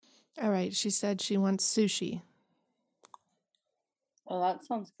All right. She said she wants sushi. Oh, that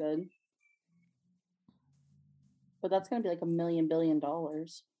sounds good. But that's going to be like $1 million billion.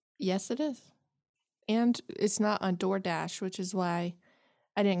 Yes, it is. And it's not on DoorDash, which is why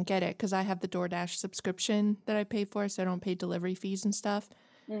I didn't get it, because I have the DoorDash subscription that I pay for, so I don't pay delivery fees and stuff.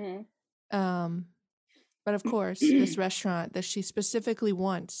 Mm-hmm. But of course, this restaurant that she specifically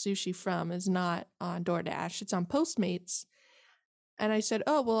wants sushi from is not on DoorDash. It's on Postmates. And I said,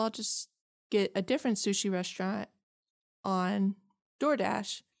 oh, well, I'll just get a different sushi restaurant on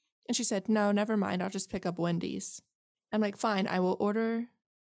DoorDash. And she said, no, never mind. I'll just pick up Wendy's. I'm like, fine, I will order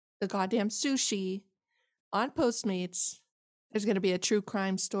the goddamn sushi on Postmates. There's going to be a true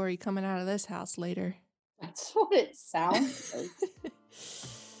crime story coming out of this house later. That's what it sounds like.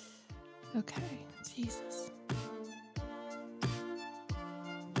 Okay, Jesus.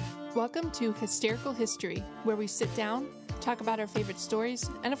 Welcome to Hysterical History, where we sit down, talk about our favorite stories,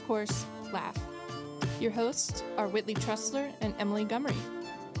 and of course, laugh. Your hosts are Whitley Trussler and Emily Gummery.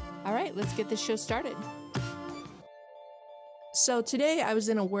 All right, let's get this show started. So today I was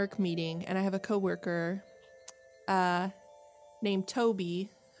in a work meeting, and I have a coworker named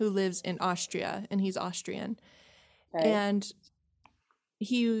Toby who lives in Austria, and he's Austrian. Okay. And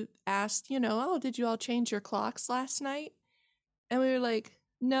he asked, oh, did you all change your clocks last night? And we were like,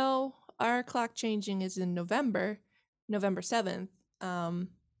 no, our clock changing is in November 7th.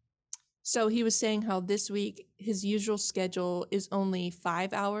 So he was saying how this week his usual schedule is only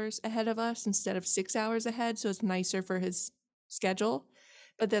 5 hours ahead of us instead of 6 hours ahead. So it's nicer for his schedule.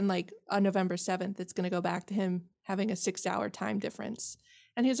 But then like on November 7th, it's going to go back to him having a 6-hour time difference.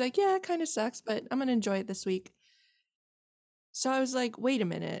 And he was like, yeah, it kind of sucks, but I'm going to enjoy it this week. So I was like, wait a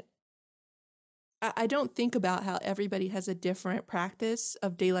minute. I don't think about how everybody has a different practice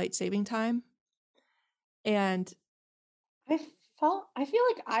of daylight saving time. And I feel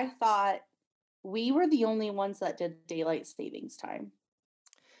like I thought we were the only ones that did daylight savings time.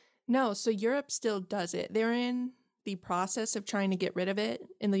 no, so Europe still does it. They're in the process of trying to get rid of it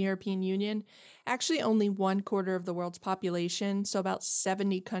in the European Union. Actually, only 1/4 of the world's population, so about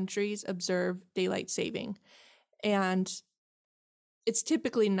 70 countries, observe daylight saving. And it's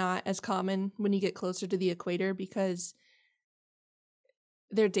typically not as common when you get closer to the equator because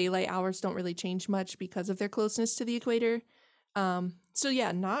their daylight hours don't really change much because of their closeness to the equator. So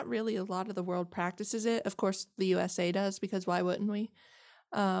yeah, not really a lot of the world practices it. Of course, the USA does, because why wouldn't we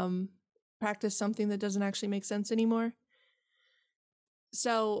practice something that doesn't actually make sense anymore?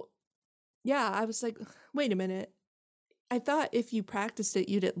 So yeah, I was like, wait a minute. I thought if you practiced it,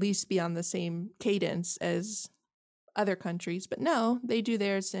 you'd at least be on the same cadence as other countries. But no, they do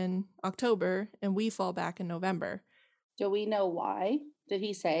theirs in October and we fall back in November. Do we know why? Did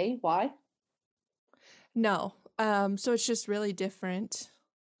he say why? No. So it's just really different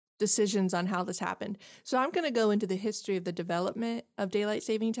decisions on how this happened. So I'm going to go into the history of the development of daylight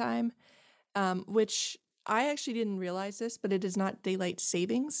saving time, which I actually didn't realize this, but it is not daylight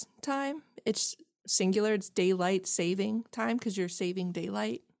savings time. It's singular. It's daylight saving time because you're saving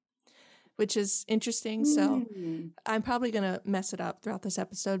daylight, which is interesting. So I'm probably going to mess it up throughout this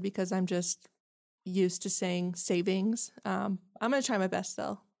episode because I'm just used to saying savings. I'm going to try my best,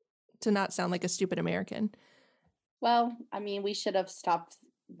 though, to not sound like a stupid American. Well, I mean, we should have stopped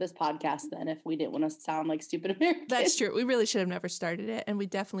this podcast then if we didn't want to sound like stupid Americans. That's true. We really should have never started it, and we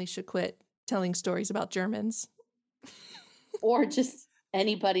definitely should quit telling stories about Germans. Or just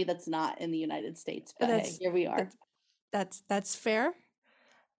anybody that's not in the United States. But hey, here we are. That's fair,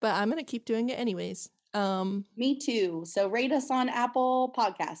 but I'm going to keep doing it anyways. Me too. So rate us on Apple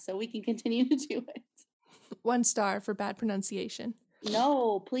Podcasts so we can continue to do it. 1 star for bad pronunciation.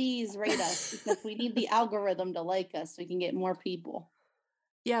 No, please rate us because we need the algorithm to like us so we can get more people.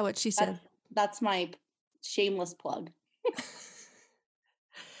 Yeah, what she said. That's my shameless plug.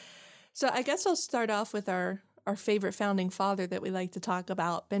 So I guess I'll start off with our favorite founding father that we like to talk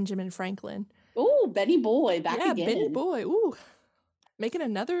about, Benjamin Franklin. Ooh, Benny Boy, back again. Yeah, Benny Boy. Ooh, making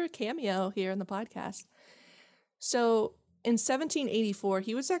another cameo here in the podcast. So in 1784,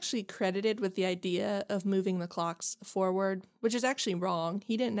 he was actually credited with the idea of moving the clocks forward, which is actually wrong.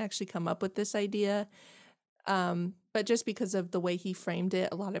 He didn't actually come up with this idea. But just because of the way he framed it,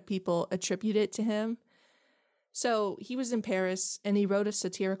 a lot of people attribute it to him. So he was in Paris and he wrote a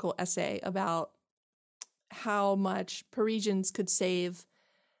satirical essay about how much Parisians could save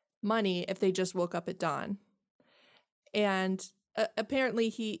money if they just woke up at dawn. And apparently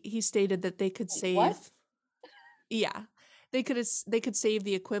he stated that they could save... What? Yeah. They could save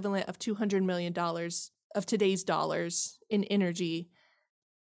the equivalent of $200 million of today's dollars in energy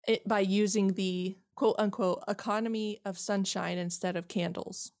by using the quote unquote economy of sunshine instead of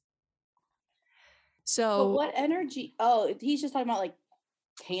candles. But So what energy? Oh, he's just talking about like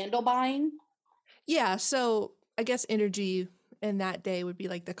candle buying. yeah, so I guess energy in that day would be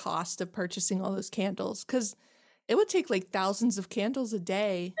like the cost of purchasing all those candles because it would take like thousands of candles a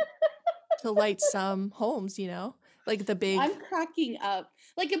day to light some homes, like the big. I'm cracking up.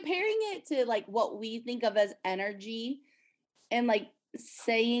 Like comparing it to like what we think of as energy and like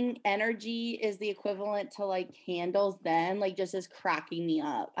saying energy is the equivalent to like candles then like just is cracking me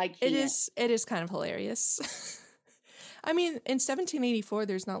up. I It can't. is it is kind of hilarious. I mean, in 1784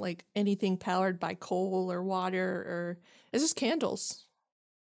 there's not like anything powered by coal or water or it's just candles.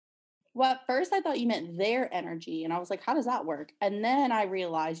 Well, at first I thought you meant their energy and I was like, how does that work? And then I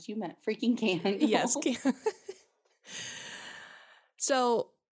realized you meant freaking Yes. candles. So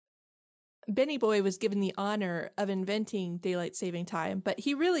Benny Boy was given the honor of inventing daylight saving time, but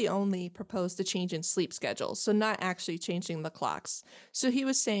he really only proposed a change in sleep schedules, so not actually changing the clocks. So he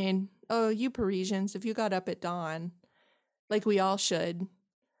was saying, "Oh, you Parisians, if you got up at dawn, like we all should,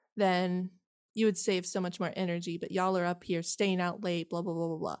 then you would save so much more energy, but y'all are up here staying out late, blah blah blah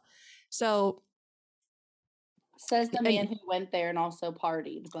blah blah." So, Says the man and who went there and also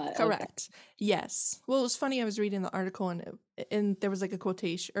partied, but okay. correct. Yes. Well, it was funny. I was reading the article and there was like a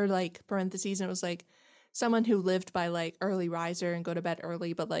quotation or like parentheses, and it was like someone who lived by like early riser and go to bed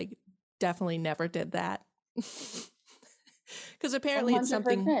early, but like definitely never did that. Because apparently it's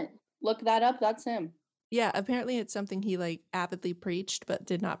something, 100%. Look that up. That's him. yeah, apparently it's something he like avidly preached but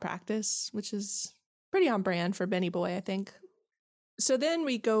did not practice, which is pretty on brand for Benny Boy, I think. So then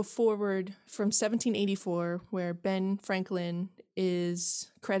we go forward from 1784, where Ben Franklin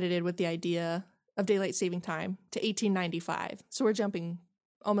is credited with the idea of daylight saving time, to 1895. So we're jumping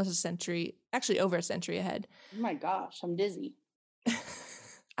almost a century, actually over a century ahead. Oh my gosh, I'm dizzy.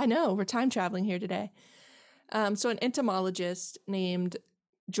 I know, we're time traveling here today. So an entomologist named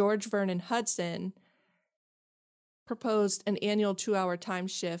George Vernon Hudson proposed an annual 2-hour time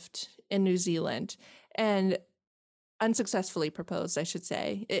shift in New Zealand. And unsuccessfully proposed, I should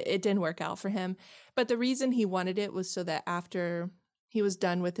say. It didn't work out for him. But the reason he wanted it was so that after he was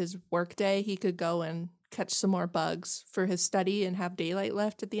done with his workday, he could go and catch some more bugs for his study and have daylight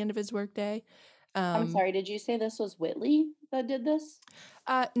left at the end of his workday. I'm sorry, did you say this was Whitley that did this?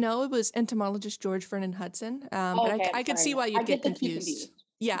 No, it was entomologist George Vernon Hudson. Oh, But okay, I'm I could see sorry. why I you'd get get the 2 confused. confused.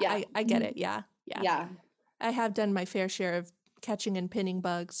 Yeah, Yeah. I get it. Yeah, yeah. Yeah. I have done my fair share of catching and pinning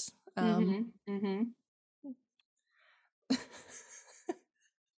bugs. Mhm. Mhm.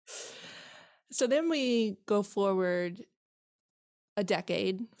 So then we go forward a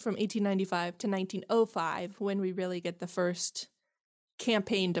decade from 1895 to 1905 when we really get the first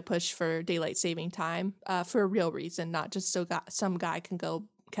campaign to push for daylight saving time for a real reason, not just so some guy can go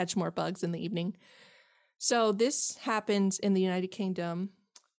catch more bugs in the evening. So this happens in the United Kingdom.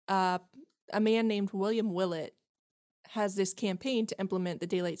 A man named William Willett has this campaign to implement the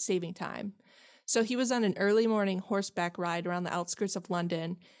daylight saving time. So he was on an early morning horseback ride around the outskirts of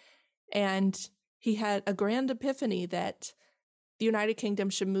London, and he had a grand epiphany that the United Kingdom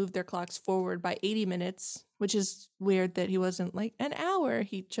should move their clocks forward by 80 minutes, which is weird that he wasn't like an hour.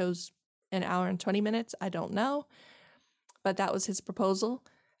 He chose an hour and 20 minutes. I don't know. But that was his proposal.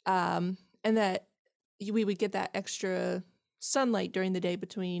 And that we would get that extra sunlight during the day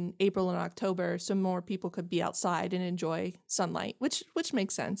between April and October so more people could be outside and enjoy sunlight, which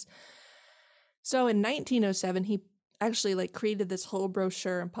makes sense. So in 1907, he actually like created this whole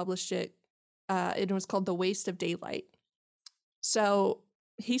brochure and published it. It was called The Waste of Daylight. So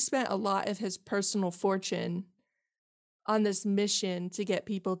he spent a lot of his personal fortune on this mission to get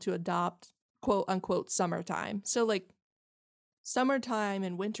people to adopt quote unquote summertime. So like summertime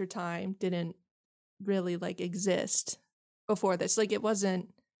and wintertime didn't really like exist before this. Like it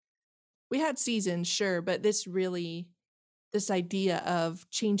wasn't, we had seasons, sure, but this idea of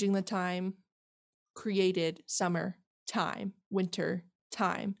changing the time created summer time, winter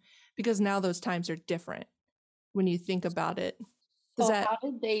time, because now those times are different when you think about it. Does So that how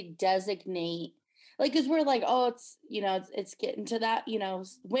did they designate like cuz we're like, oh, it's, it's getting to that,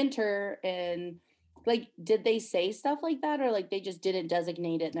 winter and like did they say stuff like that or like they just didn't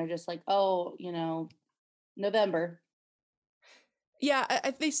designate it and they're just like, oh, November. Yeah,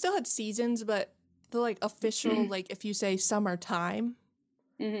 they still had seasons, but the like official like if you say summertime,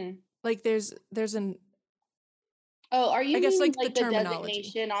 Mhm. like there's an Oh, are I you guess meaning like the like the terminology.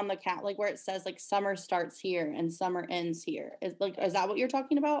 designation on the cat like where it says like summer starts here and summer ends here? Is that what you're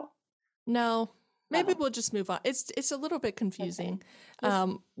talking about? No, maybe Oh, we'll just move on. It's a little bit okay. confusing. Just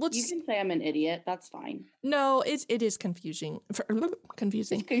We'll you just can say I'm an idiot. That's fine. no, it is confusing. It's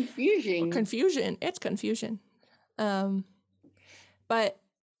Confusing. confusing. Confusion. It's confusion. Um, but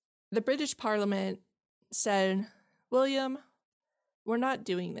the British Parliament said, William, we're not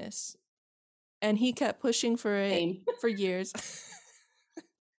doing this. And he kept pushing for it Same. for years.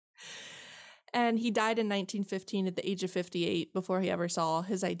 And he died in 1915 at the age of 58 before he ever saw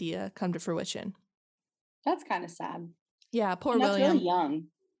his idea come to fruition. That's kind of sad. Yeah, poor And that's William. really young.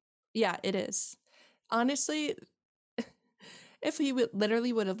 Yeah, it is. Honestly, if he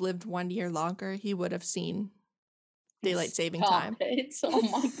literally would have lived 1 year longer, he would have seen daylight saving time. Oh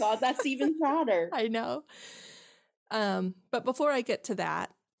my God, that's even sadder. I know. But before I get to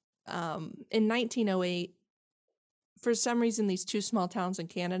that, in 1908, for some reason, these two small towns in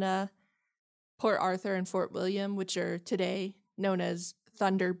Canada, Port Arthur and Fort William, which are today known as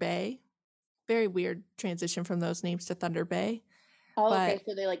Thunder Bay. Very weird transition from those names to Thunder Bay. Oh, but, okay,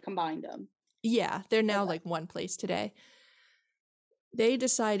 so they like combined them. Yeah, they're now like one place today. They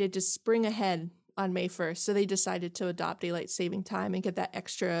decided to spring ahead on May 1st, so they decided to adopt daylight saving time and get that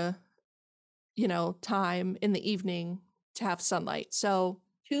extra, time in the evening to have sunlight. So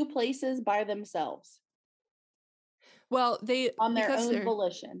two places by themselves. Well, they on their own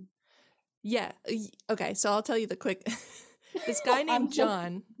volition. Yeah. Okay, so I'll tell you the quick. This guy named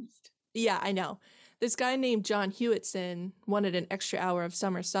John. Yeah, I know. This guy named John Hewitson wanted an extra hour of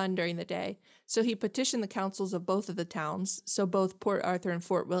summer sun during the day, so he petitioned the councils of both of the towns, so both Port Arthur and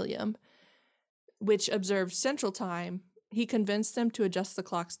Fort William, which observed Central Time. He convinced them to adjust the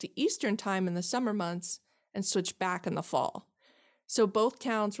clocks to Eastern Time in the summer months and switch back in the fall. So both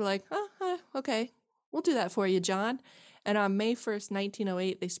towns were like, okay, we'll do that for you, John. And on May 1st,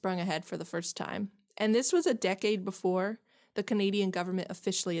 1908, they sprung ahead for the first time. And this was a decade before the Canadian government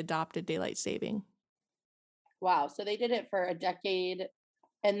officially adopted daylight saving. Wow. So they did it for a decade.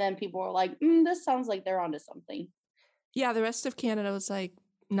 And then people were like, this sounds like they're onto something. Yeah, the rest of Canada was like,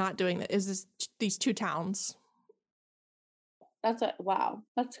 not doing that. These two towns. Wow.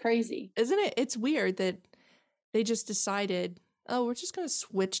 That's crazy. Isn't it? It's weird that they just decided, we're just going to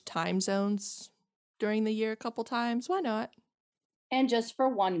switch time zones during the year a couple times. Why not? And just for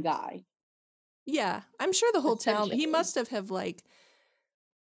one guy. Yeah, I'm sure the whole town, he must have like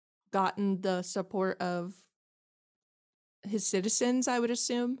gotten the support of his citizens, I would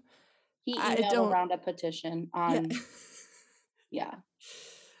assume. He emailed around a petition on, yeah.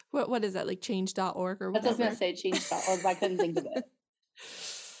 What is that, like change.org or whatever? I was going to say change.org, but I couldn't think of it.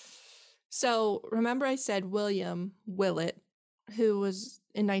 So remember I said William Willett, who was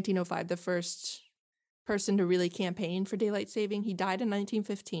in 1905 the first person to really campaign for daylight saving. He died in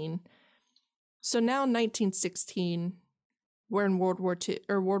 1915. So now in 1916, we're in World War II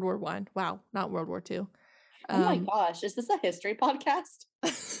or World War I. Wow, not World War II. Oh my gosh, is this a history podcast?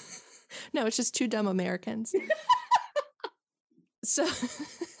 No, it's just two dumb Americans. So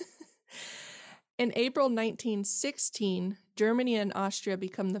in April 1916, Germany and Austria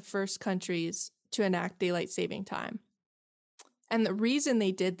become the first countries to enact daylight saving time. And the reason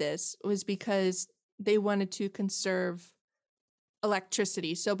they did this was because they wanted to conserve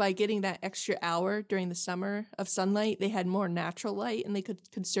electricity. So by getting that extra hour during the summer of sunlight, they had more natural light and they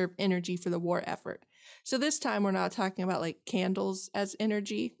could conserve energy for the war effort. So this time we're not talking about like candles as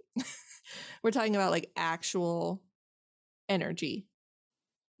energy. We're talking about like actual energy.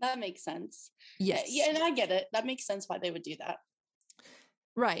 That makes sense. Yes. Yeah, and I get it. That makes sense why they would do that.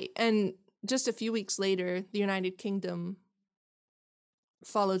 Right. And just a few weeks later, the United Kingdom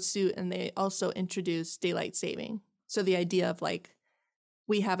followed suit and they also introduced daylight saving. So the idea of like,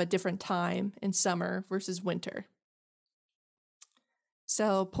 we have a different time in summer versus winter.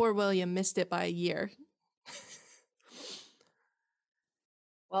 So poor William missed it by a year.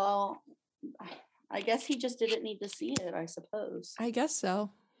 Well, I guess he just didn't need to see it, I suppose. I guess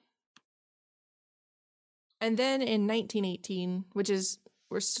so. And then in 1918,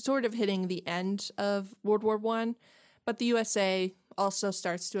 we're sort of hitting the end of World War I, but the USA also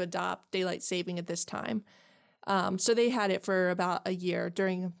starts to adopt daylight saving at this time. So they had it for about a year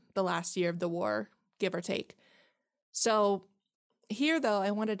during the last year of the war, give or take. So here, though,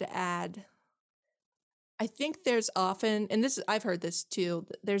 I wanted to add, I think there's often, and I've heard this too,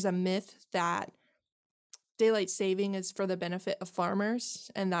 there's a myth that daylight saving is for the benefit of farmers,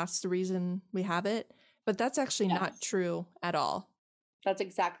 and that's the reason we have it. But that's actually not true at all. That's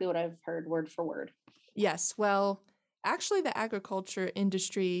exactly what I've heard word for word. Yes. Well, actually, the agriculture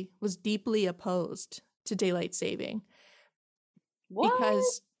industry was deeply opposed to daylight saving. What?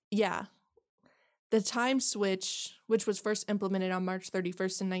 Because, the time switch, which was first implemented on March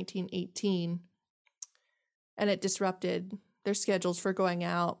 31st in 1918, and it disrupted their schedules for going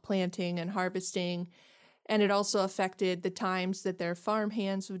out, planting, and harvesting. And it also affected the times that their farm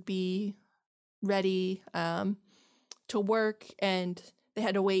hands would be ready to work, and they They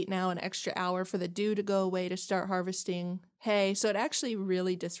had to wait now an extra hour for the dew to go away to start harvesting hay. So it actually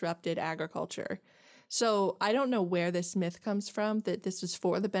really disrupted agriculture. So I don't know where this myth comes from that this was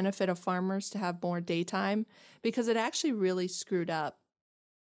for the benefit of farmers to have more daytime, because it actually really screwed up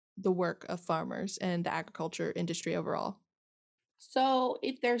the work of farmers and the agriculture industry overall. So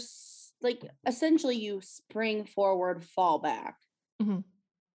if there's like essentially you spring forward, fall back, Mhm.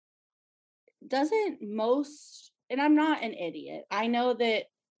 doesn't most, and I'm not an idiot. I know that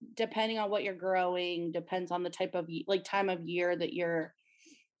depending on what you're growing depends on the type of like time of year that you're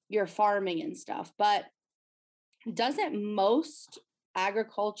farming and stuff. But doesn't most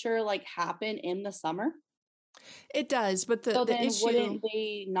agriculture like happen in the summer? It does, but So the then issue, wouldn't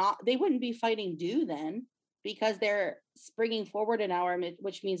they wouldn't be fighting dew then because they're springing forward an hour,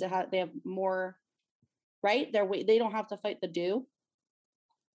 which means they have more, right? They don't have to fight the dew.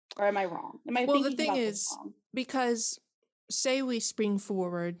 Or am I wrong? Am I well, the thinking thing about this is, wrong? because say we spring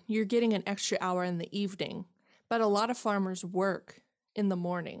forward, you're getting an extra hour in the evening, but a lot of farmers work in the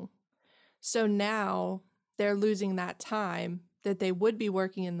morning. So now they're losing that time that they would be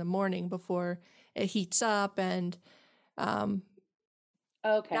working in the morning before it heats up. And um,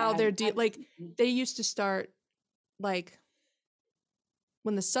 Okay, now they're I'm like, seeing. they used to start like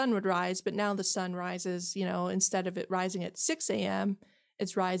when the sun would rise, but now the sun rises, instead of it rising at 6 a.m.,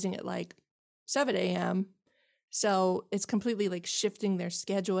 it's rising at like 7 a.m. So it's completely like shifting their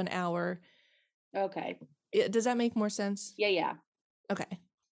schedule an hour. Okay. Does that make more sense? Yeah. Okay.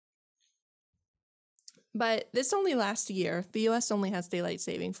 But this only lasts a year. The US only has daylight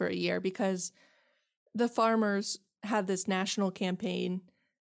saving for a year because the farmers had this national campaign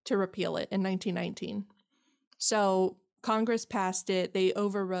to repeal it in 1919. So Congress passed it. They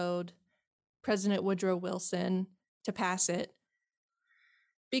overrode President Woodrow Wilson to pass it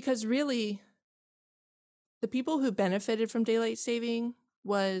because really the people who benefited from daylight saving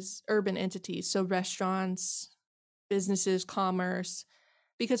was urban entities, so restaurants, businesses, commerce,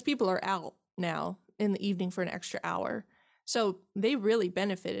 because people are out now in the evening for an extra hour. So they really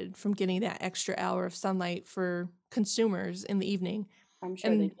benefited from getting that extra hour of sunlight for consumers in the evening. I'm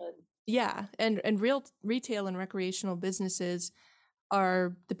sure they And did. yeah, and real retail and recreational businesses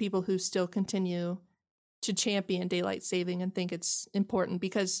are the people who still continue to champion daylight saving and think it's important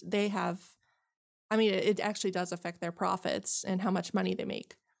because they have, I mean, it actually does affect their profits and how much money they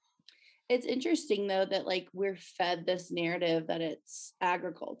make. It's interesting though that like we're fed this narrative that it's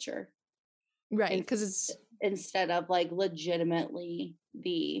agriculture Right, in, because it's, instead of like legitimately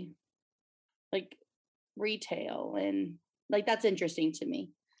the like retail, and like that's interesting to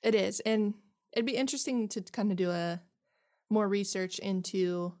me. it is. And it'd be interesting to kind of do a more research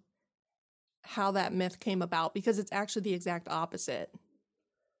into how that myth came about because it's actually the exact opposite.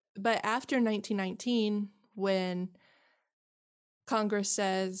 But after 1919, when Congress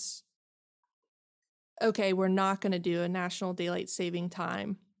says, okay, we're not going to do a national daylight saving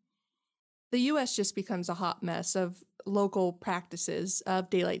time, the US just becomes a hot mess of local practices of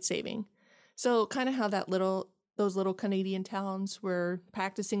daylight saving. So kind of how those little Canadian towns were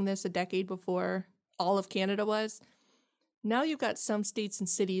practicing this a decade before all of Canada was. Now you've got some states and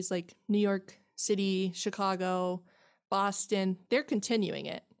cities like New York City, Chicago, Boston, they're continuing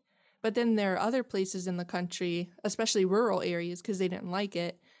it. But then there are other places in the country, especially rural areas because they didn't like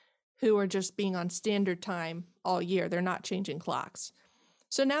it, who are just being on standard time all year. They're not changing clocks.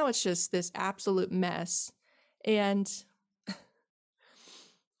 So now it's just this absolute mess. And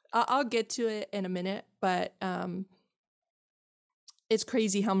I'll get to it in a minute, but it's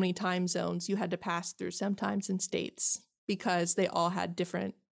crazy how many time zones you had to pass through sometimes in states because they all had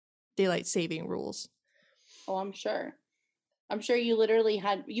different daylight saving rules. Oh, I'm sure. I'm sure you probably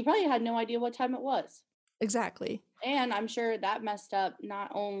had no idea what time it was. Exactly. And I'm sure that messed up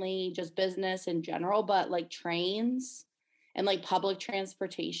not only just business in general, but like trains and like public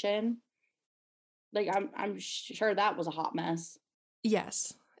transportation. Like I'm sure that was a hot mess.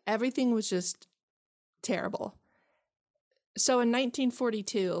 Yes. Everything was just terrible. So in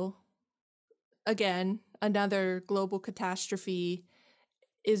 1942, again, another global catastrophe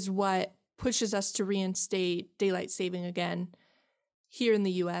is what pushes us to reinstate daylight saving again here in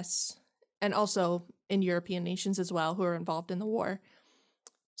the US and also in European nations as well who are involved in the war.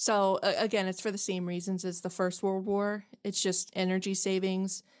 So again, it's for the same reasons as the First World War. It's just energy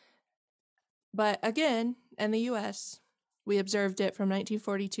savings. But again, in the US, we observed it from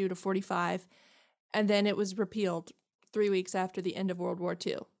 1942 to 45, and then it was repealed 3 weeks after the end of World War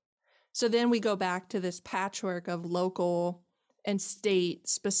II. So then we go back to this patchwork of local and state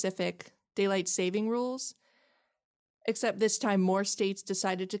specific daylight saving rules, except this time more states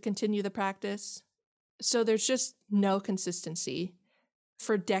decided to continue the practice. So there's just no consistency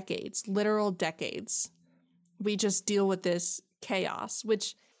for decades, literal decades. We just deal with this chaos,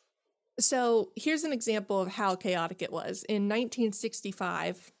 so here's an example of how chaotic it was. In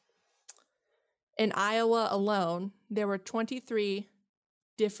 1965, in Iowa alone, there were 23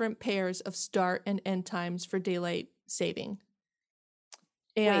 different pairs of start and end times for daylight saving.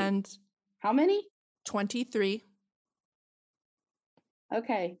 And Wait, how many? 23.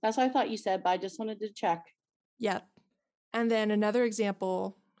 Okay, that's what I thought you said, but I just wanted to check. Yep. And then another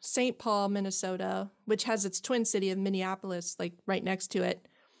example, St. Paul, Minnesota, which has its twin city of Minneapolis, like right next to it.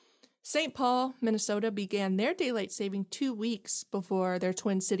 St. Paul, Minnesota began their daylight saving 2 weeks before their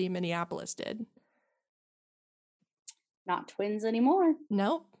twin city, Minneapolis, did. Not twins anymore.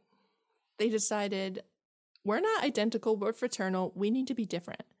 Nope. They decided, we're not identical, we're fraternal, we need to be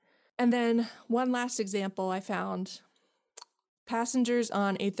different. And then one last example I found, passengers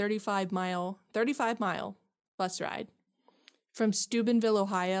on a 35-mile bus ride from Steubenville,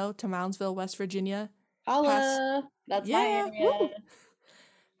 Ohio to Moundsville, West Virginia. Holla, that's my area. Woo.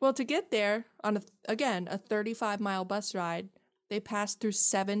 Well, to get there on a 35-mile bus ride, they passed through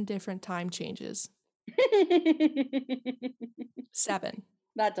 7 different time changes. 7.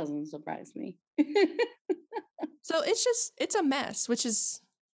 That doesn't surprise me. So it's a mess, which is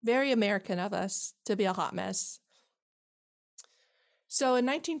very American of us to be a hot mess. So in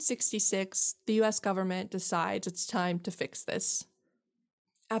 1966, the US government decides it's time to fix this.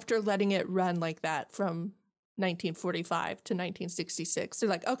 After letting it run like that from 1945 to 1966, they're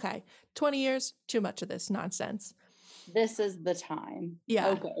like, okay, 20 years, too much of this nonsense. This is the time. Yeah.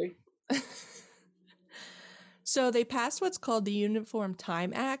 Okay. So they passed what's called the Uniform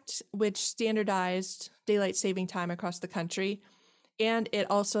Time Act, which standardized daylight saving time across the country. And it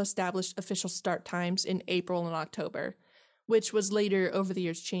also established official start times in April and October, which was later over the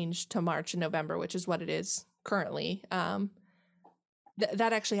years changed to March and November, which is what it is currently.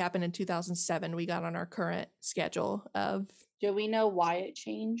 That actually happened in 2007. We got on our current schedule of... Do we know why it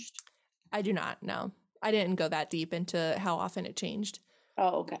changed? I do not know. I didn't go that deep into how often it changed.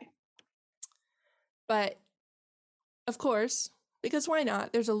 Oh, okay. But, of course, because why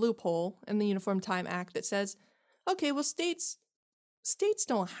not? There's a loophole in the Uniform Time Act that says, okay, well, states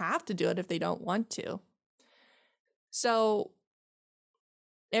don't have to do it if they don't want to. So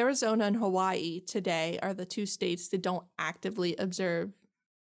Arizona and Hawaii today are the 2 states that don't actively observe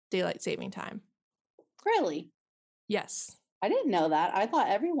daylight saving time. Really? Yes. I didn't know that. I thought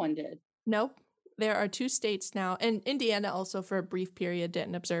everyone did. Nope. There are 2 states now, and Indiana also for a brief period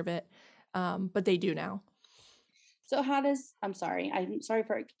didn't observe it, but they do now. So I'm sorry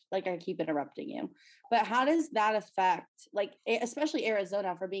for like I keep interrupting you, but how does that affect, like, especially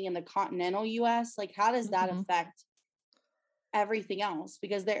Arizona for being in the continental US, like how does that affect everything else?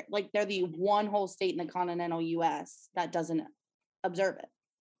 Because they're the one whole state in the continental US that doesn't observe it.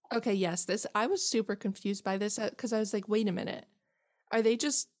 Okay, yes, I was super confused by this because I was like, wait a minute. Are they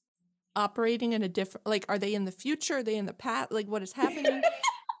just operating in a different, like, are they in the future? Are they in the past? Like, what is happening?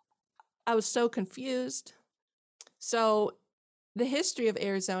 I was so confused. So the history of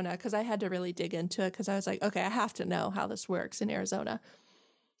Arizona, because I had to really dig into it because I was like, okay, I have to know how this works in Arizona.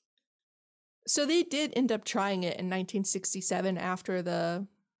 So they did end up trying it in 1967 after the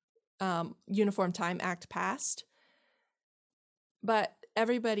Uniform Time Act passed. But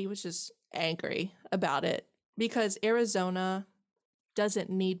everybody was just angry about it because Arizona doesn't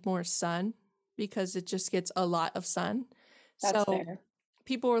need more sun because it just gets a lot of sun. That's fair.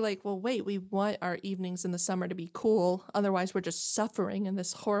 People were like, well, wait, we want our evenings in the summer to be cool. Otherwise, we're just suffering in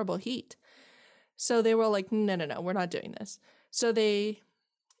this horrible heat. So they were like, no, we're not doing this. So they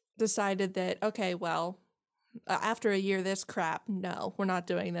decided that, okay, well, after a year, this crap, no, we're not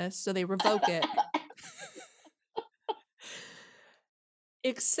doing this. So they revoke it.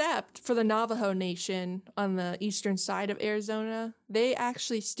 Except for the Navajo Nation on the eastern side of Arizona, they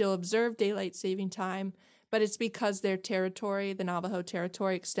actually still observe daylight saving time, but it's because their territory, the Navajo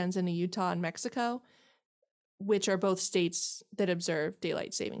territory, extends into Utah and Mexico, which are both states that observe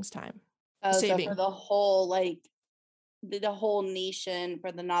daylight savings time. Oh, so for the whole, like, the whole nation,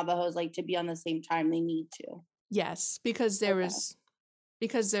 for the Navajos, like, to be on the same time, they need to. Yes, because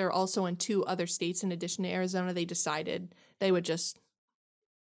because they're also in 2 other states in addition to Arizona, they decided they would just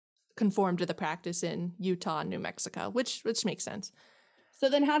conform to the practice in Utah and New Mexico, which makes sense. So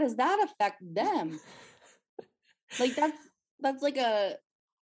then how does that affect them? Like that's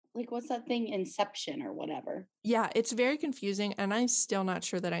like what's that thing, Inception or whatever? Yeah, it's very confusing and I'm still not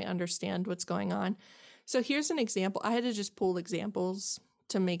sure that I understand what's going on. So here's an example. I had to just pull examples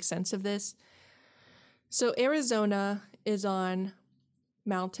to make sense of this. So Arizona is on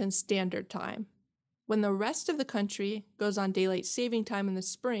Mountain Standard Time, When the rest of the country goes on daylight saving time in the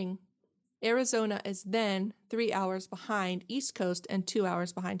spring, Arizona is then 3 hours behind East Coast and 2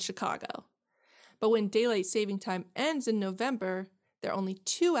 hours behind Chicago. But when daylight saving time ends in November, they're only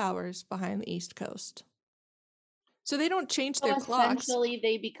 2 hours behind the East Coast. So they don't change So their clocks. essentially,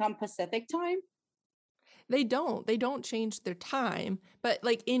 they become Pacific time? They don't change their time, but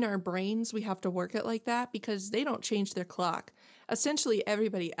like in our brains, we have to work it like that because they don't change their clock. Essentially,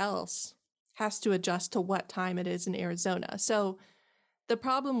 everybody else has to adjust to what time it is in Arizona. So the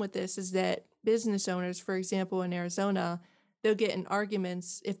problem with this is that business owners, for example, in Arizona, they'll get in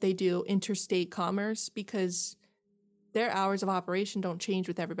arguments if they do interstate commerce because their hours of operation don't change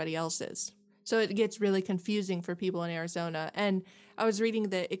with everybody else's. So it gets really confusing for people in Arizona. And I was reading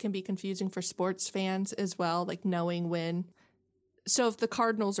that it can be confusing for sports fans as well, like knowing when. So if the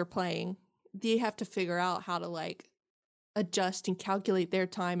Cardinals are playing, they have to figure out how to like adjust and calculate their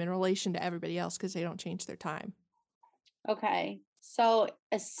time in relation to everybody else because they don't change their time. Okay. So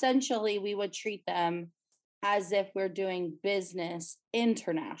essentially, we would treat them as if we're doing business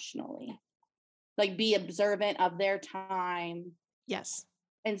internationally, like be observant of their time Yes.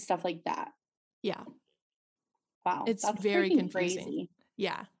 and stuff like that. Yeah. Wow. It's That's very freaking confusing. crazy.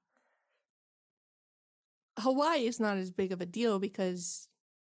 Yeah. Hawaii is not as big of a deal because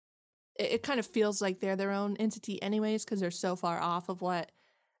it kind of feels like they're their own entity anyways because they're so far off of what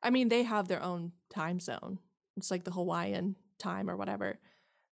I mean, they have their own time zone. It's like the Hawaiian time or whatever.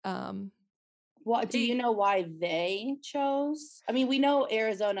 What do you know why they chose? I mean, we know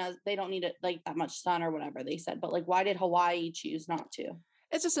Arizona, they don't need it like that much sun or whatever they said, but like why did Hawaii choose not to?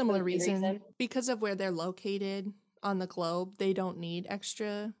 It's a similar Any reason. Because of where they're located on the globe, they don't need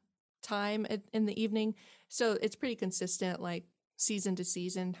extra time in the evening. So it's pretty consistent, like season to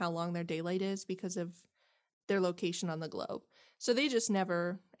season, how long their daylight is because of their location on the globe. So they just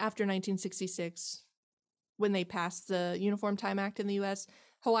never, after 1966, when they passed the Uniform Time Act in the US,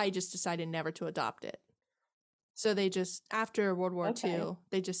 Hawaii just decided never to adopt it. So they just, after World War II,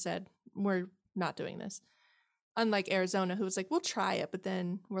 they just said, we're not doing this. Unlike Arizona, who was like, we'll try it, but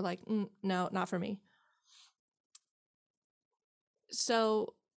then we're like, no, not for me.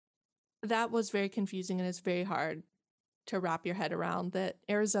 So that was very confusing, and it's very hard to wrap your head around that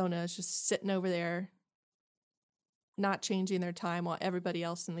Arizona is just sitting over there, not changing their time while everybody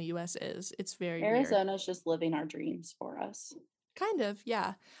else in the US is. It's very Arizona's just living our dreams for us. Kind of,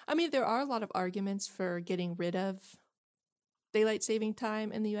 yeah. I mean, there are a lot of arguments for getting rid of daylight saving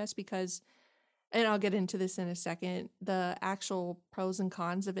time in the US because, and I'll get into this in a second, the actual pros and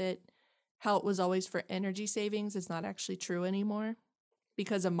cons of it, how it was always for energy savings is not actually true anymore.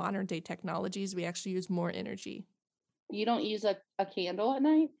 Because of modern day technologies, we actually use more energy. You don't use a candle at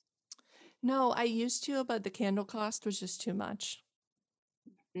night? No, I used to, but the candle cost was just too much.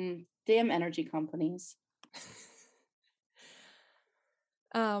 Damn energy companies.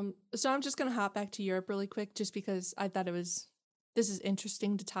 So I'm just going to hop back to Europe really quick just because I thought this is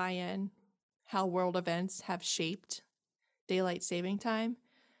interesting to tie in how world events have shaped daylight saving time.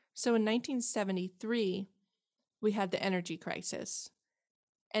 So in 1973, we had the energy crisis,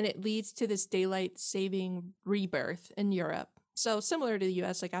 and it leads to this daylight saving rebirth in Europe. So similar to the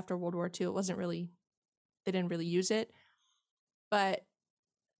US, like after World War II, they didn't really use it. But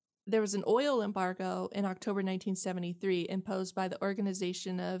there was an oil embargo in October 1973 imposed by the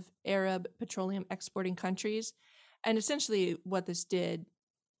Organization of Arab Petroleum Exporting Countries. And essentially what this did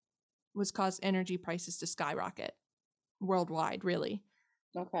was cause energy prices to skyrocket worldwide, really.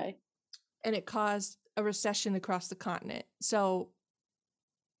 Okay. And it caused a recession across the continent. So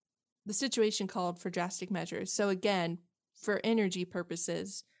the situation called for drastic measures. So again, for energy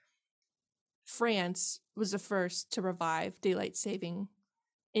purposes, France was the first to revive daylight saving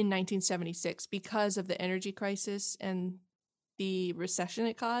in 1976 because of the energy crisis and the recession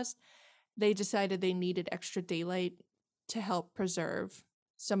it caused. They decided they needed extra daylight to help preserve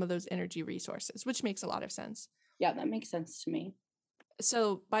some of those energy resources, which makes a lot of sense. Yeah, that makes sense to me.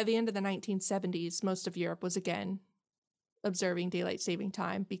 So by the end of the 1970s, most of Europe was again observing daylight saving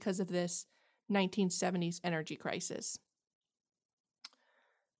time because of this 1970s energy crisis.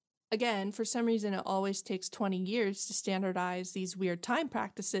 Again, for some reason, it always takes 20 years to standardize these weird time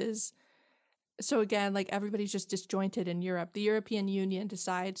practices. So again, like everybody's just disjointed in Europe. The European Union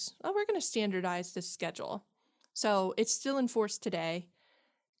decides, oh, we're going to standardize this schedule. So it's still in force today,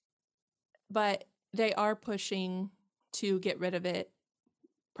 but they are pushing to get rid of it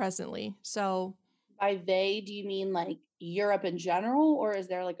presently. So by they, do you mean like Europe in general, or is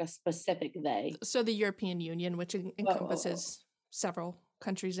there like a specific they? So the European Union, which encompasses several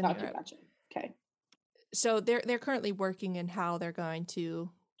countries in Europe. Gotcha. Okay. So they're currently working in how they're going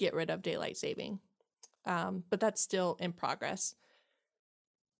to get rid of daylight saving. But that's still in progress.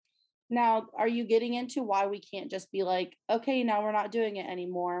 Now, are you getting into why we can't just be like, okay, now we're not doing it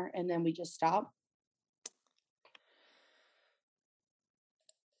anymore, and then we just stop?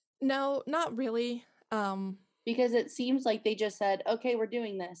 No, not really. Because it seems like they just said, okay, we're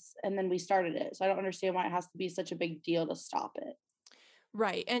doing this, and then we started it. So I don't understand why it has to be such a big deal to stop it.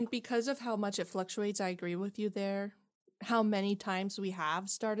 Right. And because of how much it fluctuates, I agree with you there. How many times we have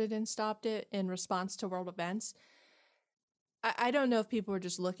started and stopped it in response to world events. I don't know if people were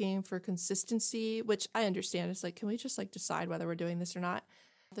just looking for consistency, which I understand. It's like, can we just like decide whether we're doing this or not?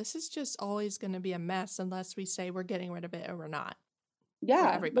 This is just always going to be a mess unless we say we're getting rid of it or we're not for Yeah.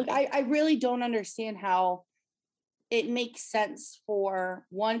 Like everybody. I really don't understand how it makes sense for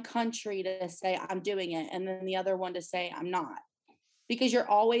one country to say, I'm doing it, and then the other one to say, I'm not. Because you're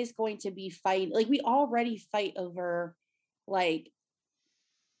always going to be fighting. Like we already fight over, like,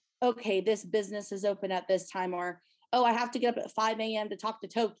 okay, this business is open at this time, or oh, I have to get up at 5 a.m. to talk to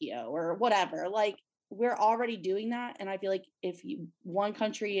Tokyo or whatever. Like we're already doing that. And I feel like if one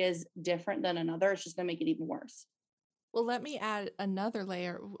country is different than another, it's just going to make it even worse. Well, let me add another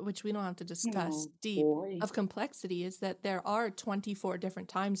layer, which we don't have to discuss Oh, deep, boy. of complexity is that there are 24 different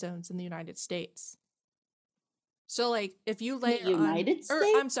time zones in the United States. So, like, if you In the layer on, United or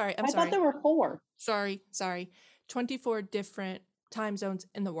States? I'm I thought sorry, there were four. sorry, 24 different time zones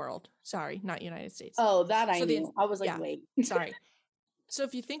in the world. Sorry, not United States. Oh, that I So, knew. I was like, yeah, wait. sorry. So,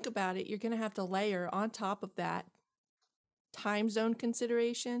 if you think about it, you're going to have to layer on top of that time zone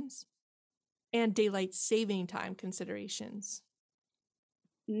considerations and daylight saving time considerations.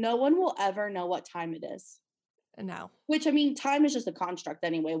 No one will ever know what time it is. And now, Which I mean, time is just a construct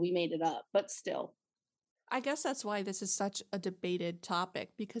anyway. We made it up, but still. I guess that's why this is such a debated topic,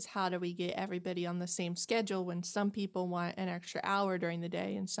 because how do we get everybody on the same schedule when some people want an extra hour during the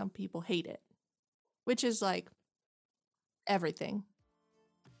day and some people hate it? Which is like everything.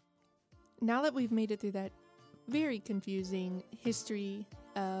 Now that we've made it through that very confusing history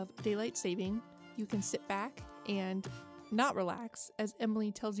of daylight saving, you can sit back and not relax as Emily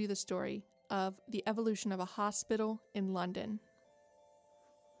tells you the story of the evolution of a hospital in London.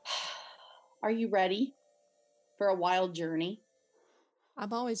 Are you ready for a wild journey?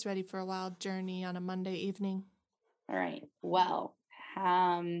 I'm always ready for a wild journey on a Monday evening. All right. Well,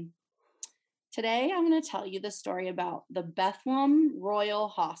 today I'm going to tell you the story about the Bethlehem Royal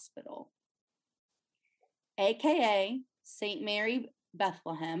Hospital, aka St. Mary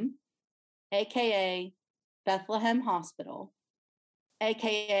Bethlehem, aka Bethlehem Hospital,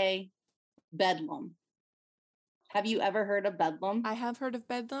 aka Bedlam. Have you ever heard of Bedlam? I have heard of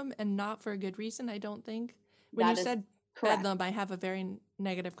Bedlam, and not for a good reason, I don't think. When you That is said correct. Bedlam, I have a very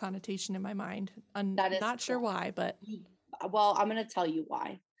negative connotation in my mind. I'm That is not sure correct. why, but Well, I'm going to tell you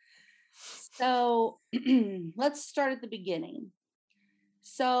why. So let's start at the beginning.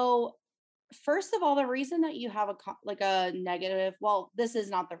 So first of all, the reason that you have a negative, well, this is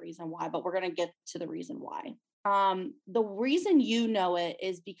not the reason why, but we're going to get to the reason why. The reason you know it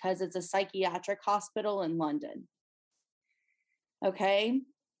is because it's a psychiatric hospital in London. Okay.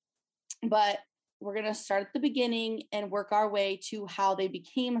 But we're going to start at the beginning and work our way to how they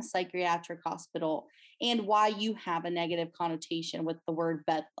became a psychiatric hospital and why you have a negative connotation with the word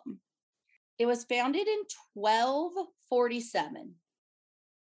Bedlam. It was founded in 1247.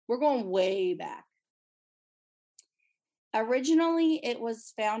 We're going way back. Originally, it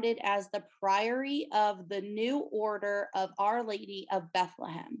was founded as the Priory of the New Order of Our Lady of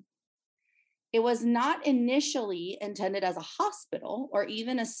Bethlehem. It was not initially intended as a hospital or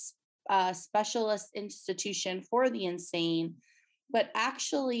even a specialist institution for the insane, but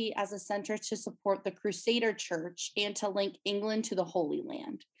actually as a center to support the Crusader Church and to link England to the Holy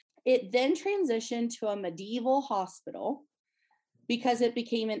Land. It then transitioned to a medieval hospital because it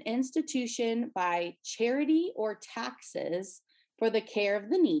became an institution by charity or taxes for the care of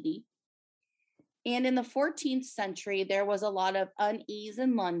the needy. And in the 14th century, there was a lot of unease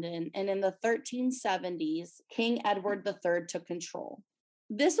in London. And in the 1370s, King Edward III took control.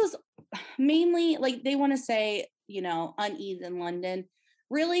 This was mainly like they want to say, unease in London.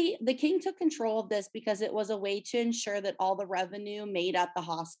 Really, the king took control of this because it was a way to ensure that all the revenue made at the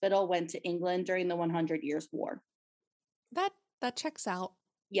hospital went to England during the 100 Years' War. that checks out.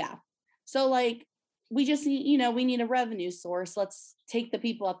 Yeah. So like we just need, we need a revenue source. Let's take the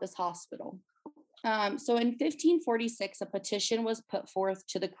people at this hospital. So in 1546, a petition was put forth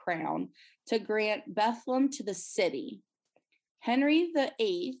to the crown to grant Bethlehem to the city. Henry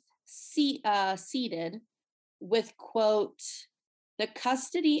VIII ceded with, quote, the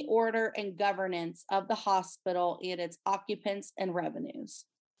custody, order, and governance of the hospital and its occupants and revenues.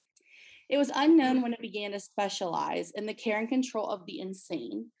 It was unknown when it began to specialize in the care and control of the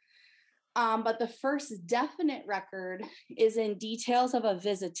insane. But the first definite record is in details of a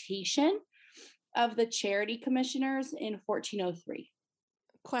visitation of the charity commissioners in 1403.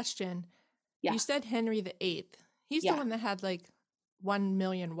 Question. Yeah. You said Henry VIII. He's the Yeah. one that had like 1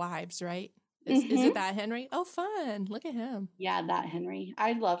 million wives, right? Is it that Henry? Oh, fun. Look at him. Yeah, that Henry.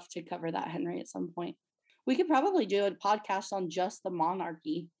 I'd love to cover that Henry at some point. We could probably do a podcast on just the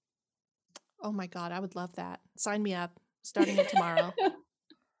monarchy. Oh my God, I would love that. Sign me up. Starting it tomorrow.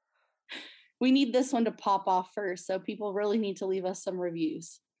 We need this one to pop off first, so people really need to leave us some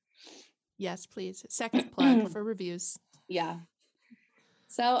reviews. Yes, please. Second plug for reviews. Yeah.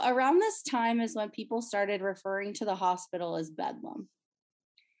 So around this time is when people started referring to the hospital as Bedlam.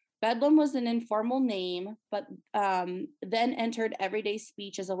 Bedlam was an informal name, but then entered everyday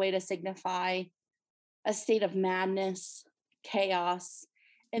speech as a way to signify a state of madness, chaos,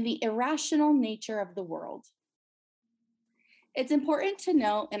 and the irrational nature of the world. It's important to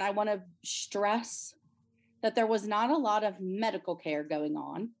note, and I want to stress, that there was not a lot of medical care going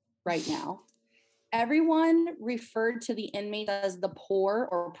on right now. Everyone referred to the inmates as the poor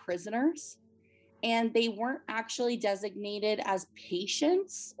or prisoners, and they weren't actually designated as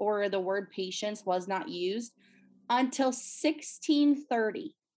patients, or the word patients was not used until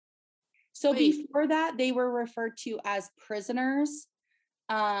 1630. So before that, they were referred to as prisoners,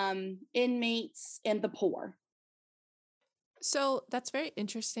 inmates, and the poor. So that's very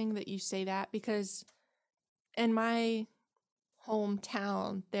interesting that you say that, because in my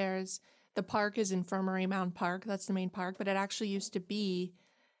hometown, the park is Infirmary Mound Park. That's the main park, but it actually used to be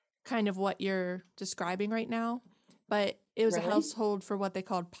kind of what you're describing right now. But it was a household for what they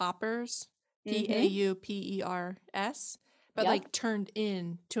called paupers, Paupers, but like turned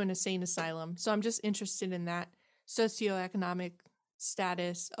into an insane asylum. So I'm just interested in that socioeconomic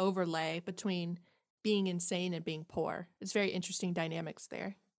status overlay between being insane and being poor. It's very interesting dynamics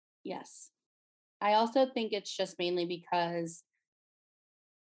there. Yes. I also think it's just mainly because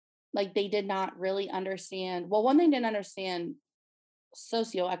like they did not really understand. Well, one, they didn't understand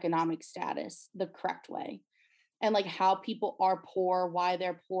socioeconomic status the correct way, and like how people are poor, why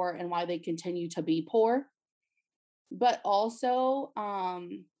they're poor, and why they continue to be poor. But also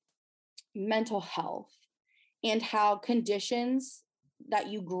mental health and how conditions that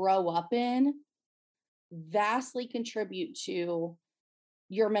you grow up in vastly contribute to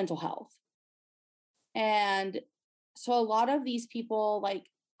your mental health. And so a lot of these people, like,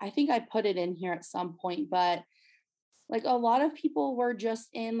 I think I put it in here at some point, but like a lot of people were just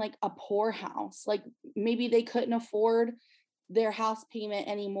in like a poor house. Like maybe they couldn't afford their house payment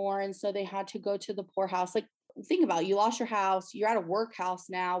anymore. And so they had to go to the poorhouse. Like, think about it, you lost your house, you're at a workhouse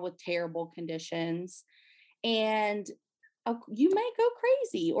now with terrible conditions, and you might go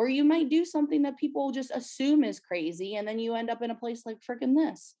crazy, or you might do something that people just assume is crazy. And then you end up in a place like freaking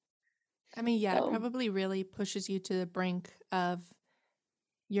this. I mean, yeah, it probably really pushes you to the brink of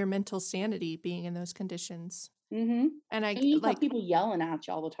your mental sanity being in those conditions. Mm-hmm. And you like people yelling at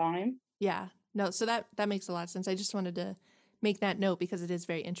you all the time. Yeah, no, so that makes a lot of sense. I just wanted to make that note because it is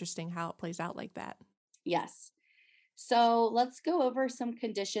very interesting how it plays out like that. Yes. So let's go over some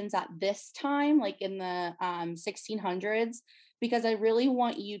conditions at this time, like in the 1600s, because I really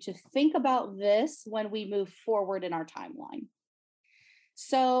want you to think about this when we move forward in our timeline.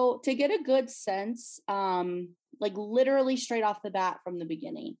 So to get a good sense, like literally straight off the bat from the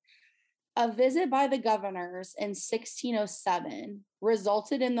beginning, a visit by the governors in 1607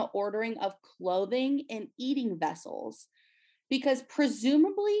 resulted in the ordering of clothing and eating vessels, because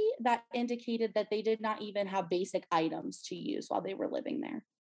presumably that indicated that they did not even have basic items to use while they were living there.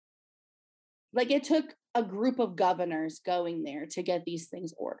 Like it took a group of governors going there to get these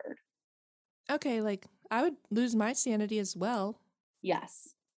things ordered. Okay, like I would lose my sanity as well. Yes.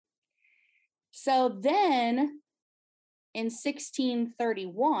 So then in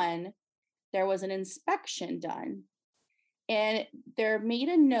 1631, there was an inspection done, and there made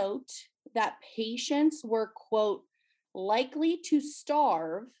a note that patients were, quote, likely to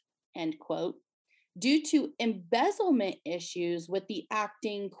starve, end quote, due to embezzlement issues with the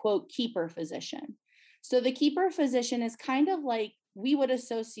acting, quote, keeper physician. So the keeper physician is kind of like we would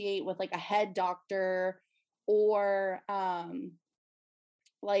associate with like a head doctor, or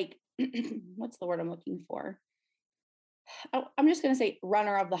like what's the word I'm looking for? I'm just going to say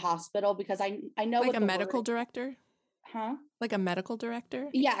runner of the hospital, because I know like what a medical director. Huh? Like a medical director?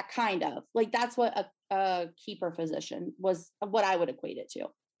 Yeah, kind of. Like that's what a keeper physician was, what I would equate it to.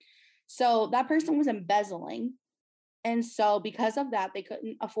 So that person was embezzling. And so because of that, they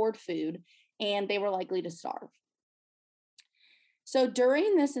couldn't afford food and they were likely to starve. So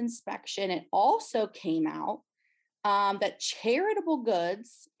during this inspection, it also came out that charitable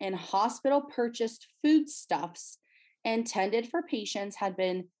goods and hospital purchased foodstuffs intended for patients had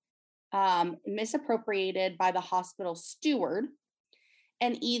been misappropriated by the hospital steward,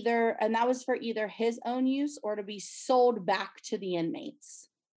 and that was for either his own use or to be sold back to the inmates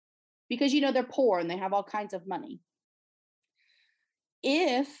because they're poor and they have all kinds of money.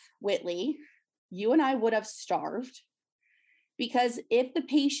 If Whitley, you and I would have starved, because if the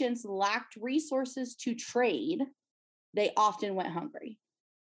patients lacked resources to trade, they often went hungry.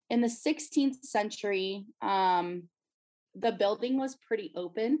 In the 16th century, the building was pretty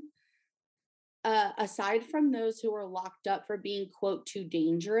open. Aside from those who were locked up for being, quote, too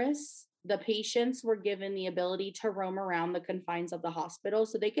dangerous, the patients were given the ability to roam around the confines of the hospital.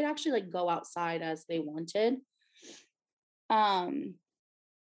 So they could actually go outside as they wanted.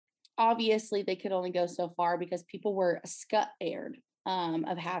 Obviously, they could only go so far because people were scared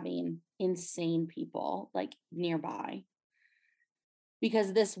of having insane people nearby.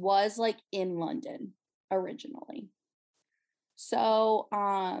 Because this was in London originally. So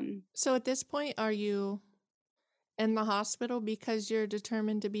at this point, are you in the hospital because you're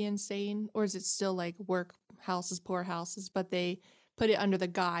determined to be insane? Or is it still work houses, poor houses, but they put it under the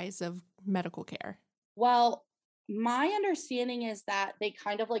guise of medical care? Well, my understanding is that they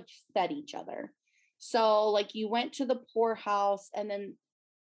kind of fed each other. So you went to the poorhouse and then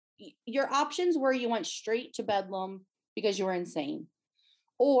your options were you went straight to Bedlam because you were insane.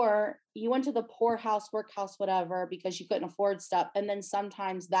 Or you went to the poorhouse, workhouse, whatever, because you couldn't afford stuff. And then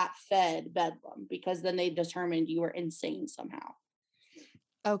sometimes that fed Bedlam because then they determined you were insane somehow.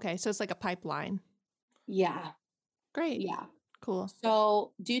 Okay, so it's like a pipeline. Yeah. Great. Yeah. Cool.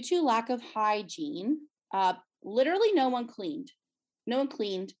 So due to lack of hygiene, literally no one cleaned. No one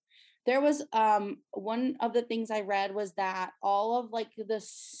cleaned. There was one of the things I read was that all of the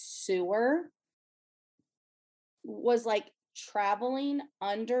sewer was traveling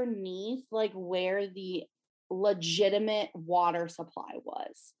underneath where the legitimate water supply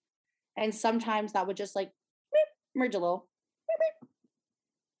was. And sometimes that would just merge a little.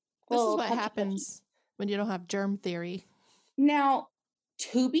 This is what happens when you don't have germ theory. Now,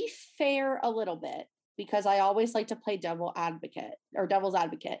 to be fair a little bit, because I always like to play devil's advocate,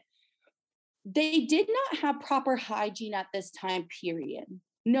 they did not have proper hygiene at this time period,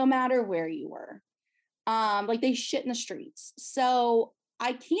 no matter where you were. They shit in the streets. So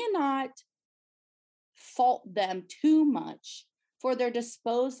I cannot fault them too much for their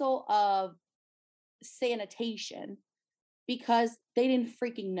disposal of sanitation because they didn't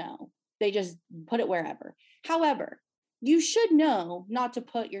freaking know. They just put it wherever. However, you should know not to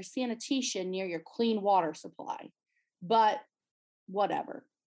put your sanitation near your clean water supply, but whatever.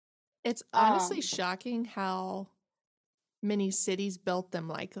 It's honestly shocking how many cities built them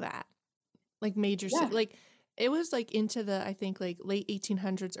like that. Major cities. It was into the, I think, late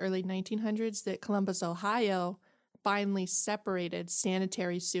 1800s, early 1900s that Columbus, Ohio finally separated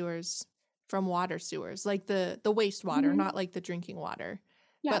sanitary sewers from water sewers, the wastewater, not the drinking water.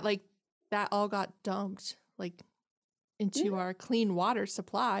 Yeah. But that all got dumped into our clean water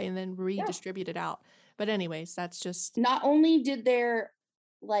supply and then redistributed out. But anyways, that's just... Not only did their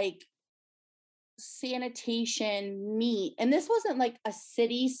sanitation meet, and this wasn't a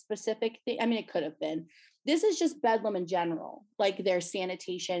city specific thing. I mean, it could have been. This is just Bedlam in general, their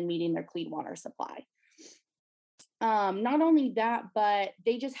sanitation meeting their clean water supply. Not only that, but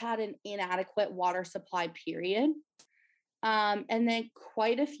they just had an inadequate water supply, period. And then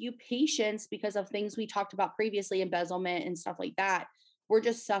quite a few patients, because of things we talked about previously, embezzlement and stuff like that, were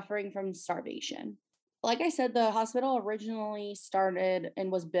just suffering from starvation. Like I said, the hospital originally started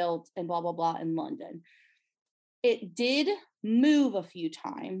and was built in blah, blah, blah in London. It did move a few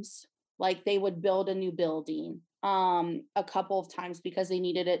times. They would build a new building a couple of times because they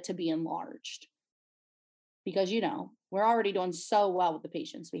needed it to be enlarged. Because, we're already doing so well with the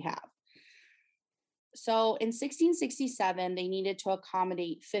patients we have. So in 1667, they needed to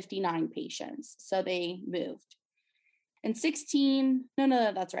accommodate 59 patients. So they moved. In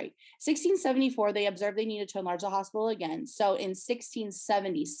 1674, they observed they needed to enlarge the hospital again. So in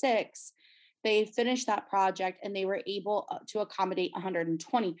 1676, they finished that project and they were able to accommodate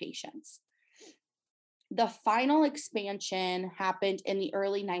 120 patients. The final expansion happened in the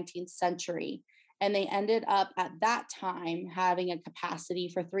early 19th century, and they ended up at that time having a capacity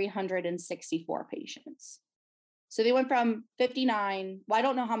for 364 patients. So they went from 59, well, I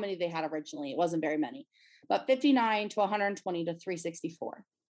don't know how many they had originally. It wasn't very many, but 59 to 120 to 364.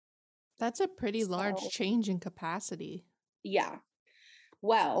 That's a pretty large change in capacity. Yeah.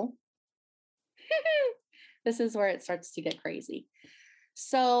 Well, This is where it starts to get crazy.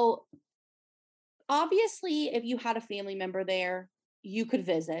 So obviously, if you had a family member there, you could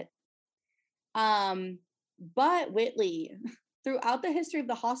visit. But Whitley, throughout the history of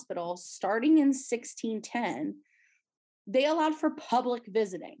the hospital, starting in 1610, they allowed for public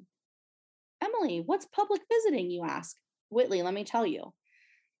visiting. Emily, what's public visiting, you ask? Whitley, let me tell you.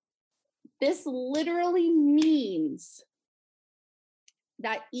 This literally means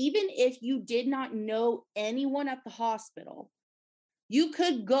that even if you did not know anyone at the hospital, you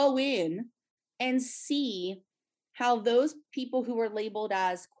could go in and see how those people who were labeled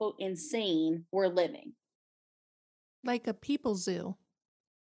as, quote, insane were living. Like a people zoo.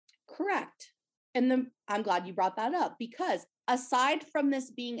 Correct. And I'm glad you brought that up, because aside from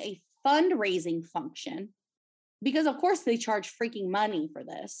this being a fundraising function, because of course they charge freaking money for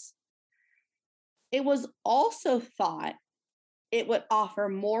this, it was also thought it would offer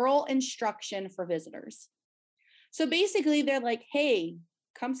moral instruction for visitors. So basically they're like, hey,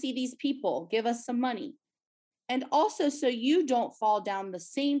 come see these people, give us some money. And also so you don't fall down the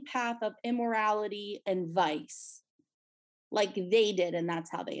same path of immorality and vice like they did, and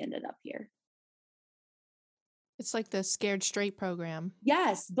that's how they ended up here. It's like the Scared Straight program.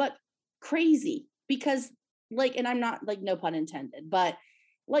 Yes, but crazy, because like, and I'm not like, no pun intended, but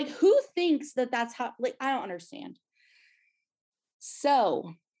like, who thinks that that's how, like, I don't understand.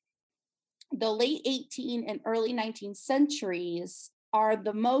 So the late 18 and early 19th centuries are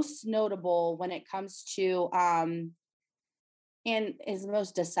the most notable when it comes to and is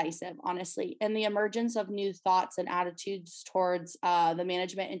most decisive, honestly, in the emergence of new thoughts and attitudes towards the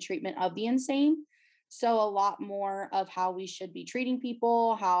management and treatment of the insane. So a lot more of how we should be treating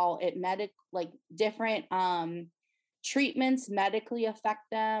people, how it like different treatments medically affect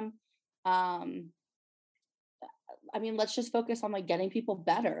them. I mean, let's just focus on like getting people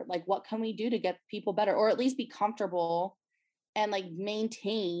better. Like, what can we do to get people better, or at least be comfortable and like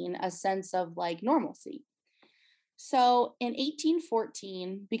maintain a sense of like normalcy? So in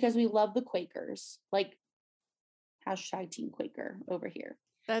 1814, because we love the Quakers, like hashtag Team Quaker over here.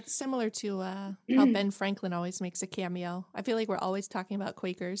 That's similar to how Ben Franklin always makes a cameo. I feel like we're always talking about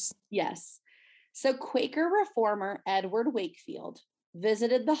Quakers. Yes. So Quaker reformer Edward Wakefield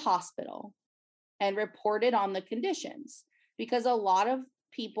visited the hospital and reported on the conditions, because a lot of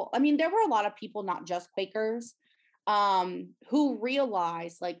people, I mean, there were a lot of people, not just Quakers, who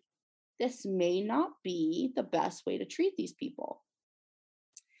realized like this may not be the best way to treat these people.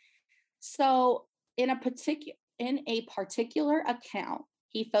 So in a particular account,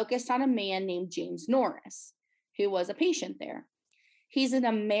 he focused on a man named James Norris, who was a patient there. He's an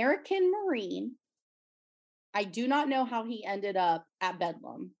American Marine. I do not know how he ended up at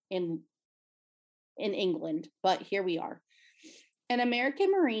Bedlam in England, but here we are. An American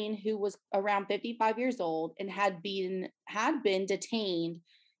Marine who was around 55 years old and had been detained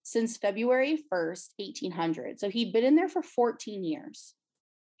since February 1st, 1800. So he'd been in there for 14 years.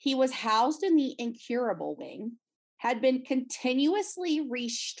 He was housed in the incurable wing, had been continuously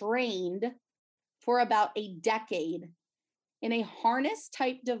restrained for about a decade in a harness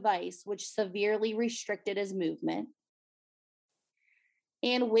type device, which severely restricted his movement.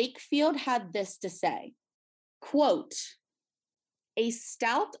 And Wakefield had this to say, quote, "A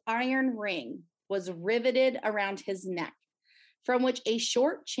stout iron ring was riveted around his neck, from which a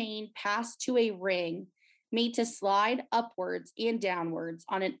short chain passed to a ring made to slide upwards and downwards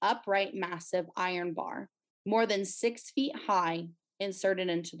on an upright, massive iron bar, more than 6 feet high, inserted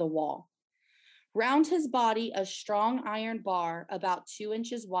into the wall. Round his body, a strong iron bar about 2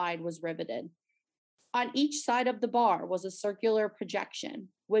 inches wide was riveted. On each side of the bar was a circular projection,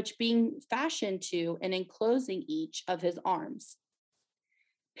 which being fastened to and enclosing each of his arms,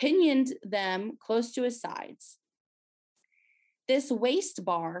 pinioned them close to his sides. This waist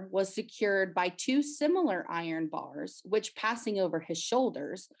bar was secured by 2 similar iron bars, which passing over his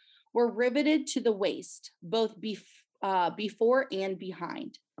shoulders were riveted to the waist, both before and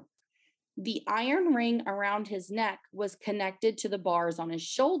behind. The iron ring around his neck was connected to the bars on his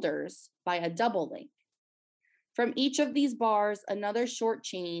shoulders by a double link. From each of these bars, another short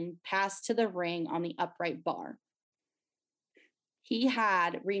chain passed to the ring on the upright bar. He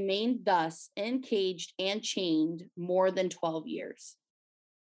had remained thus encaged and chained more than 12 years.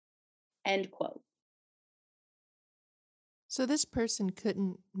 End quote. So this person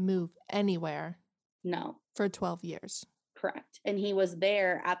couldn't move anywhere No, for 12 years. correct. And he was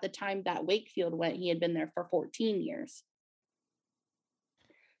there at the time that Wakefield went. He had been there for 14 years.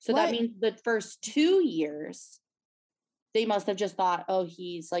 So that means the first 2 years, they must have just thought, oh,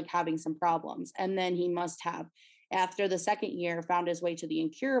 he's like having some problems. And then he must have after the second year, found his way to the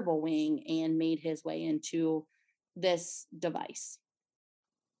incurable wing and made his way into this device.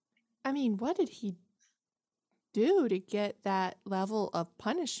 I mean, what did he do to get that level of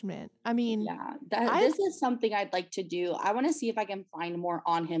punishment? I mean, Yeah, I this is something I'd like to do. I want to see if I can find more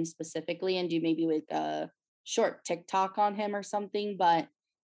on him specifically and do maybe like a short TikTok on him or something, but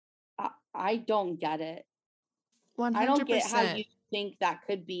I don't get it. I don't get how 100%. you think that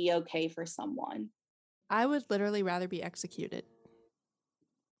could be okay for someone. I would literally rather be executed.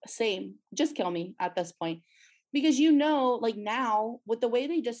 Same. Just kill me at this point. Because like now with the way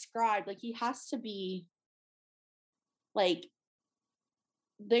they described, like he has to be like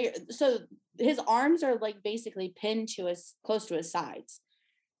they so his arms are like basically pinned to his close to his sides.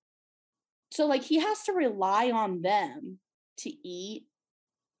 So like he has to rely on them to eat,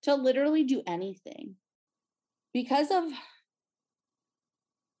 to literally do anything. Because of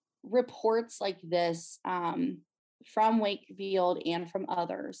reports like this from Wakefield and from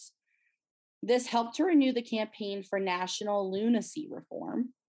others, this helped to renew the campaign for national lunacy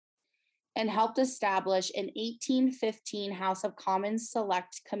reform and helped establish an 1815 House of Commons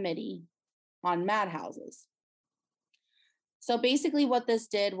Select Committee on madhouses. So basically, what this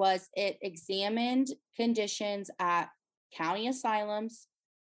did was it examined conditions at county asylums,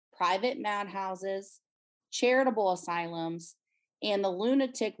 private madhouses, charitable asylums, and the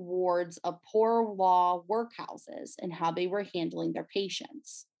lunatic wards of poor law workhouses and how they were handling their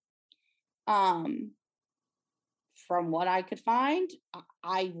patients. From what I could find,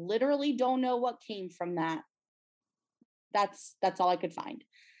 I literally don't know what came from that. That's all I could find.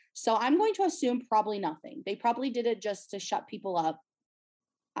 So I'm going to assume probably nothing. They probably did it just to shut people up.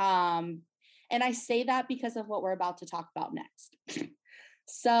 And I say that because of what we're about to talk about next.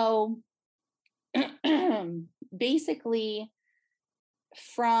 So basically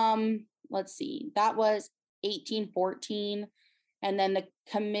from, let's see, that was 1814. And then the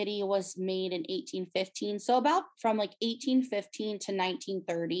committee was made in 1815. So about from like 1815 to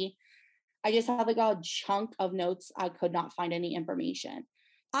 1930, I just have like a chunk of notes. I could not find any information.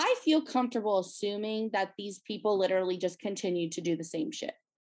 I feel comfortable assuming that these people literally just continued to do the same shit.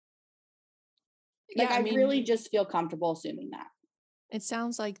 Like, Yeah, I really just feel comfortable assuming that. It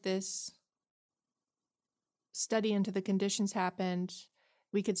sounds like this study into the conditions happened.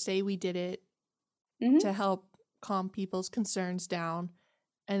 We could say we did it to help calm people's concerns down,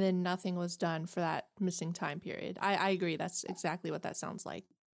 and then nothing was done for that missing time period. I agree. That's exactly what that sounds like.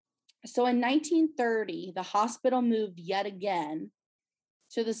 So in 1930, the hospital moved yet again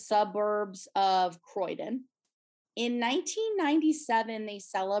to the suburbs of Croydon. In 1997, they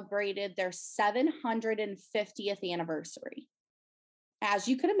celebrated their 750th anniversary. As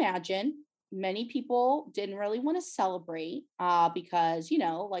you could imagine, many people didn't really want to celebrate because,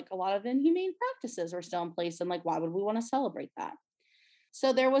 like a lot of inhumane practices were still in place. And like, why would we want to celebrate that?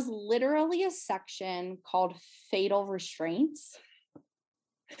 So there was literally a section called fatal restraints.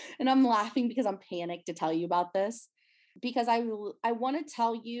 And I'm laughing because I'm panicked to tell you about this, because I want to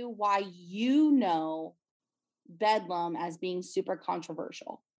tell you why Bedlam as being super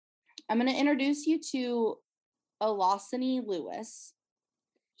controversial. I'm going to introduce you to Olauceny Lewis.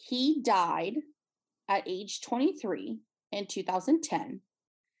 He died at age 23 in 2010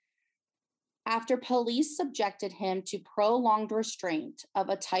 after police subjected him to prolonged restraint of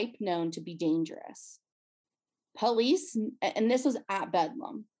a type known to be dangerous. Police, and this was at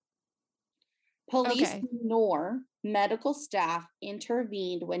Bedlam, police nor medical staff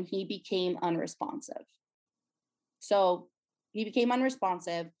intervened when he became unresponsive. So he became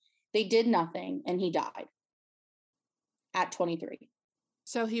unresponsive. They did nothing and he died at 23.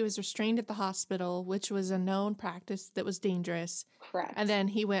 So he was restrained at the hospital, which was a known practice that was dangerous. Correct. And then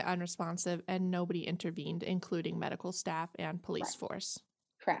he went unresponsive and nobody intervened, including medical staff and police force.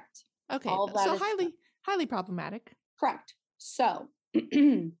 Correct. Okay. So highly problematic. Correct. So,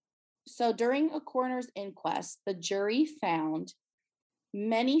 so during a coroner's inquest, the jury found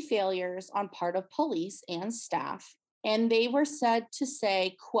many failures on part of police and staff, and they were said to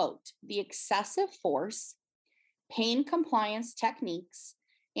say, quote, the excessive force, pain compliance techniques,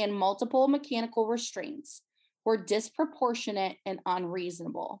 and multiple mechanical restraints were disproportionate and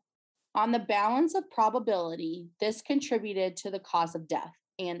unreasonable. On the balance of probability, this contributed to the cause of death,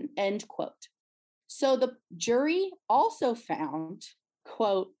 and end quote. So the jury also found,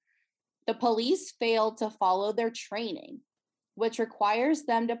 quote, the police failed to follow their training, which requires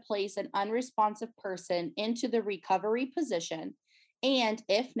them to place an unresponsive person into the recovery position and,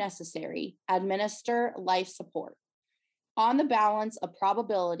 if necessary, administer life support. On the balance of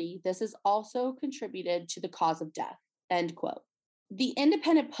probability, this has also contributed to the cause of death, end quote. The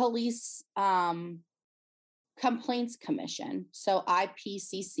independent police Complaints Commission, so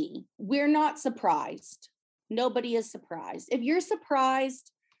IPCC. We're not surprised. Nobody is surprised. If you're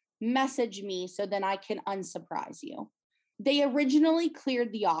surprised, message me so then I can unsurprise you. They originally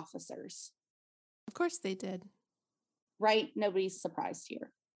cleared the officers. Of course they did. Right? Nobody's surprised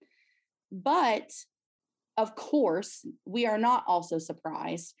here. But of course, we are not also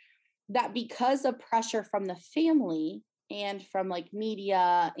surprised that because of pressure from the family and from like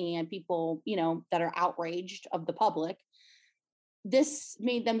media and people, that are outraged of the public, this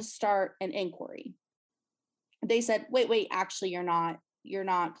made them start an inquiry. They said, wait, actually, you're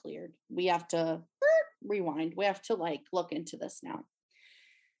not cleared. We have to rewind. We have to look into this now.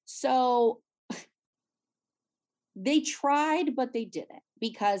 So they tried, but they didn't,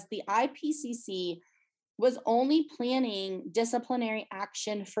 because the IPCC was only planning disciplinary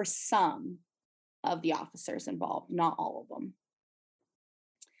action for some of the officers involved, not all of them.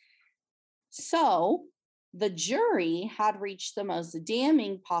 So the jury had reached the most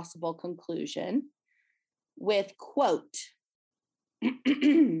damning possible conclusion with, quote,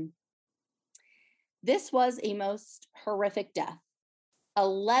 "This was a most horrific death.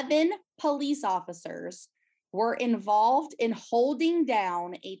 11 police officers were involved in holding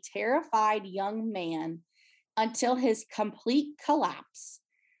down a terrified young man until his complete collapse,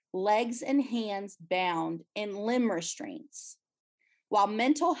 legs and hands bound in limb restraints, while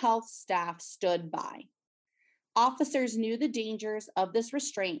mental health staff stood by. Officers knew the dangers of this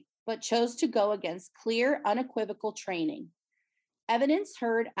restraint, but chose to go against clear, unequivocal training. Evidence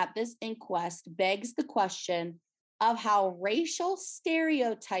heard at this inquest begs the question of how racial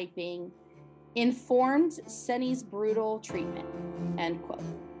stereotyping informed Senny's brutal treatment," end quote.